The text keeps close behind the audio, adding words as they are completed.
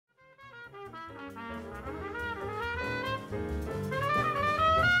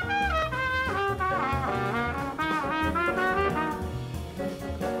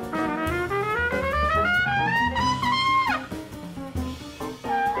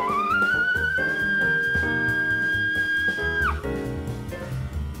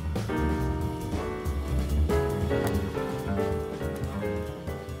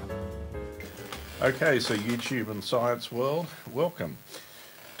Okay, so YouTube and science world, welcome.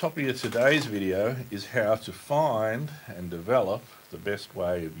 Topic of today's video is how to find and develop the best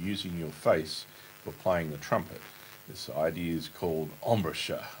way of using your face for playing the trumpet. This idea is called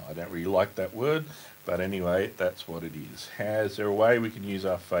embouchure. I don't really like that word, but anyway, that's what it is. Is there a way we can use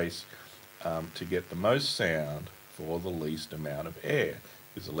our face to get the most sound for the least amount of air?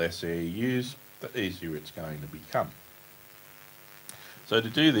 Because the less air you use, the easier it's going to become. So to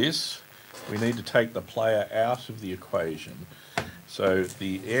do this, we need to take the player out of the equation. So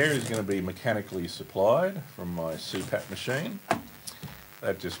the air is going to be mechanically supplied from my CPAP machine.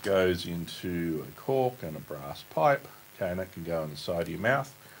 That just goes into a cork and a brass pipe, okay, and that can go inside your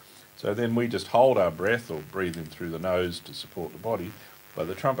mouth. So then we just hold our breath or breathe in through the nose to support the body, but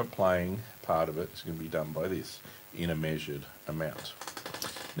the trumpet playing part of it is going to be done by this in a measured amount.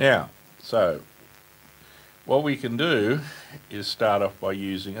 Now, so what we can do is start off by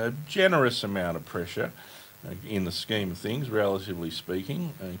using a generous amount of pressure in the scheme of things, relatively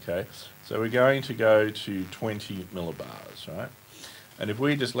speaking. Okay, so we're going to go to 20 millibars, right? And if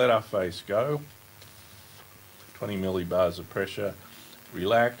we just let our face go, 20 millibars of pressure,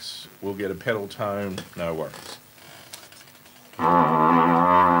 relax, we'll get a pedal tone, no worries.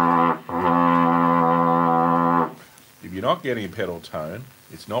 If you're not getting a pedal tone,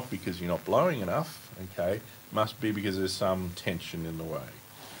 it's not because you're not blowing enough, okay? It must be because there's some tension in the way.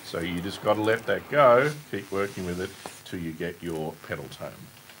 So you just got to let that go, keep working with it till you get your pedal tone.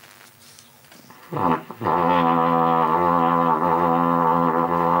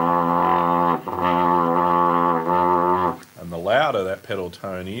 And the louder that pedal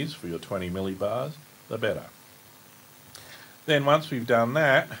tone is for your 20 millibars, the better. Then once we've done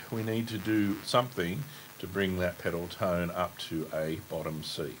that, we need to do something to bring that pedal tone up to a bottom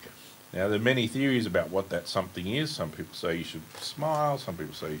C. Now there are many theories about what that something is. Some people say you should smile, some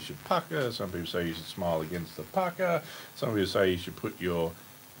people say you should pucker, some people say you should smile against the pucker, some people say you should put your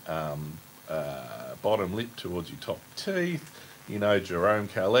bottom lip towards your top teeth. You know, Jerome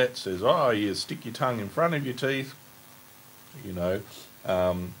Carlette says, oh, you stick your tongue in front of your teeth, you know.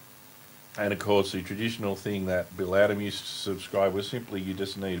 And of course the traditional thing that Bill Adam used to subscribe was simply you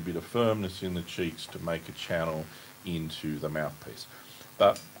just need a bit of firmness in the cheeks to make a channel into the mouthpiece.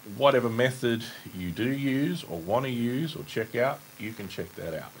 But whatever method you do use or want to use or check out, you can check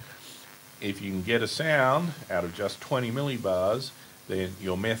that out. If you can get a sound out of just 20 millibars, then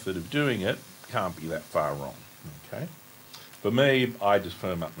your method of doing it can't be that far wrong. Okay. For me, I just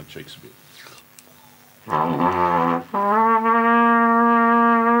firm up my cheeks a bit.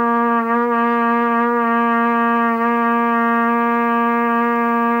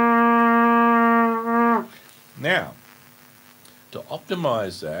 Now, to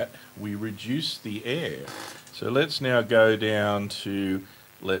optimize that, we reduce the air. So let's now go down to,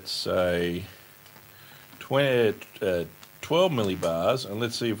 let's say, 12 millibars, and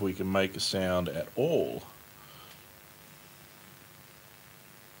let's see if we can make a sound at all.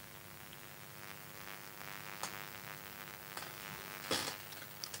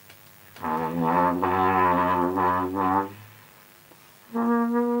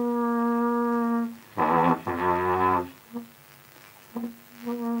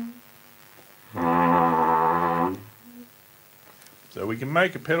 So we can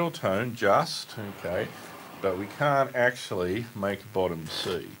make a pedal tone just, okay, but we can't actually make a bottom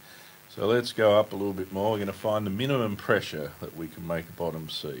C. So let's go up a little bit more. We're going to find the minimum pressure that we can make a bottom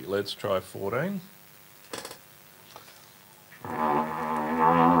C. Let's try 14.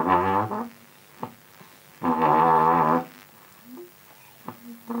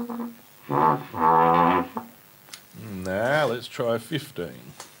 Now let's try 15.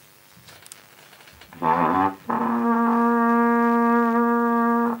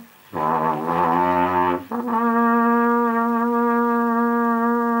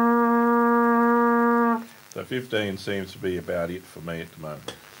 So 15 seems to be about it for me at the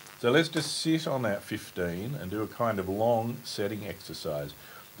moment. So let's just sit on that 15 and do a kind of long setting exercise.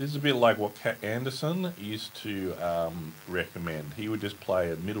 This is a bit like what Cat Anderson used to recommend. He would just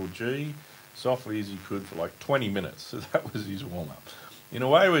play a middle G softly as he could for like 20 minutes. So that was his warm-up. In a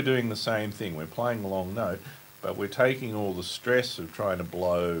way, we're doing the same thing. We're playing a long note, but we're taking all the stress of trying to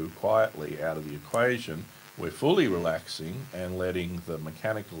blow quietly out of the equation. We're fully relaxing and letting the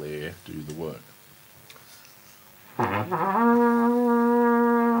mechanical air do the work.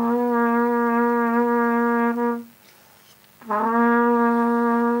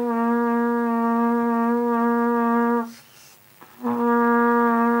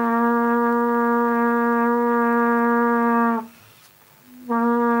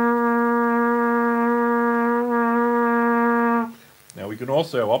 can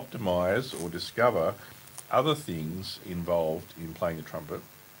also optimize or discover other things involved in playing the trumpet.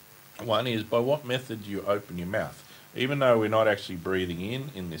 One is by what method you open your mouth. Even though we're not actually breathing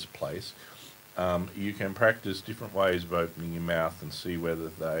in this place, you can practice different ways of opening your mouth and see whether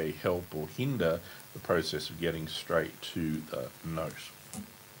they help or hinder the process of getting straight to the note.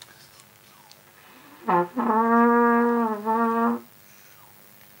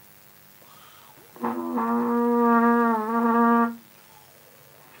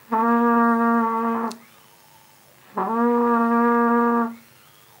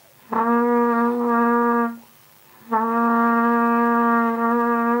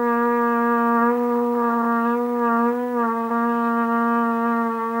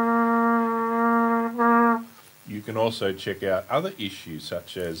 You can also check out other issues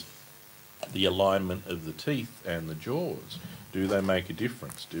such as the alignment of the teeth and the jaws. Do they make a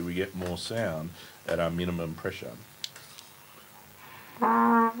difference? Do we get more sound at our minimum pressure?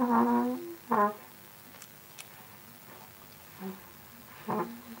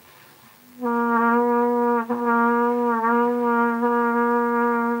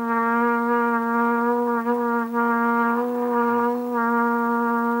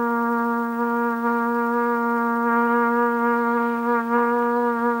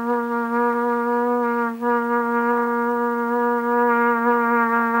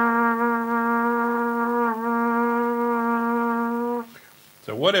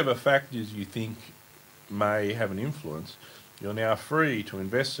 So whatever factors you think may have an influence, you're now free to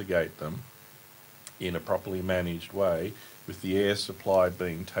investigate them in a properly managed way with the air supply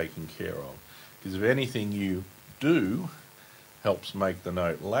being taken care of. Because if anything you do helps make the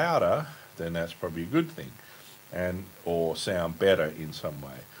note louder, then that's probably a good thing, and or sound better in some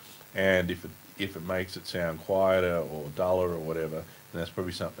way. And if it makes it sound quieter or duller or whatever, then that's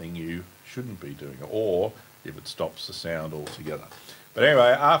probably something you shouldn't be doing, or if it stops the sound altogether. But anyway,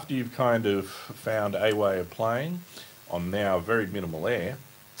 after you've kind of found a way of playing on now very minimal air,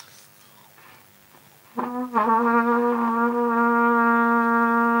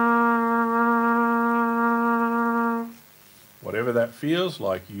 whatever that feels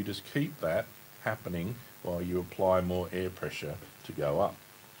like, you just keep that happening while you apply more air pressure to go up.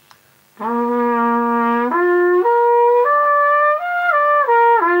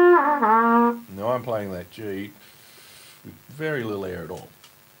 Now I'm playing that G with very little air at all.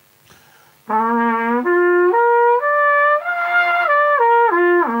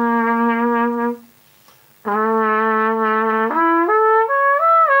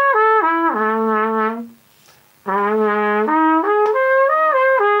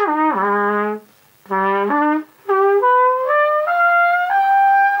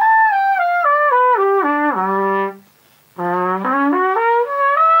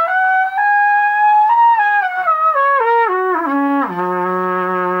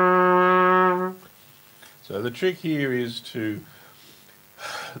 So the trick here is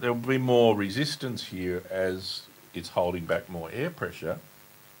there'll be more resistance here as it's holding back more air pressure,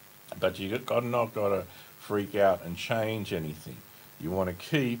 but you've not got to freak out and change anything. You want to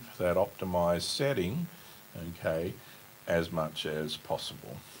keep that optimized setting, okay, as much as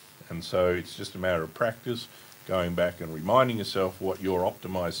possible. And so it's just a matter of practice, going back and reminding yourself what your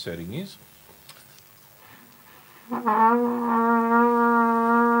optimized setting is.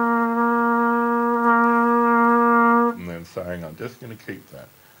 And then saying, I'm just going to keep that.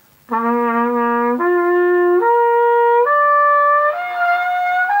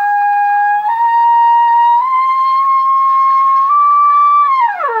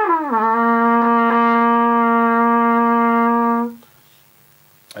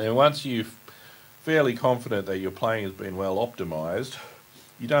 And then once you're fairly confident that your playing has been well optimized,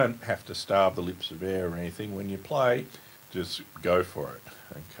 you don't have to starve the lips of air or anything. When you play, just go for it,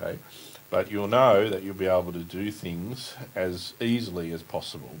 okay? But you'll know that you'll be able to do things as easily as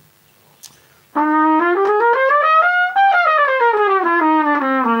possible.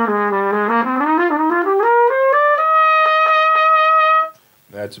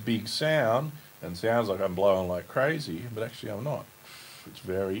 That's a big sound and sounds like I'm blowing like crazy, but actually I'm not. It's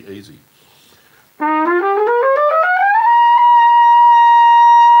very easy.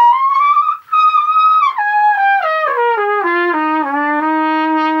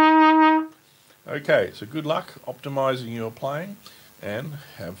 Okay, so good luck optimizing your playing and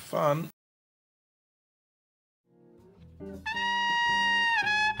have fun.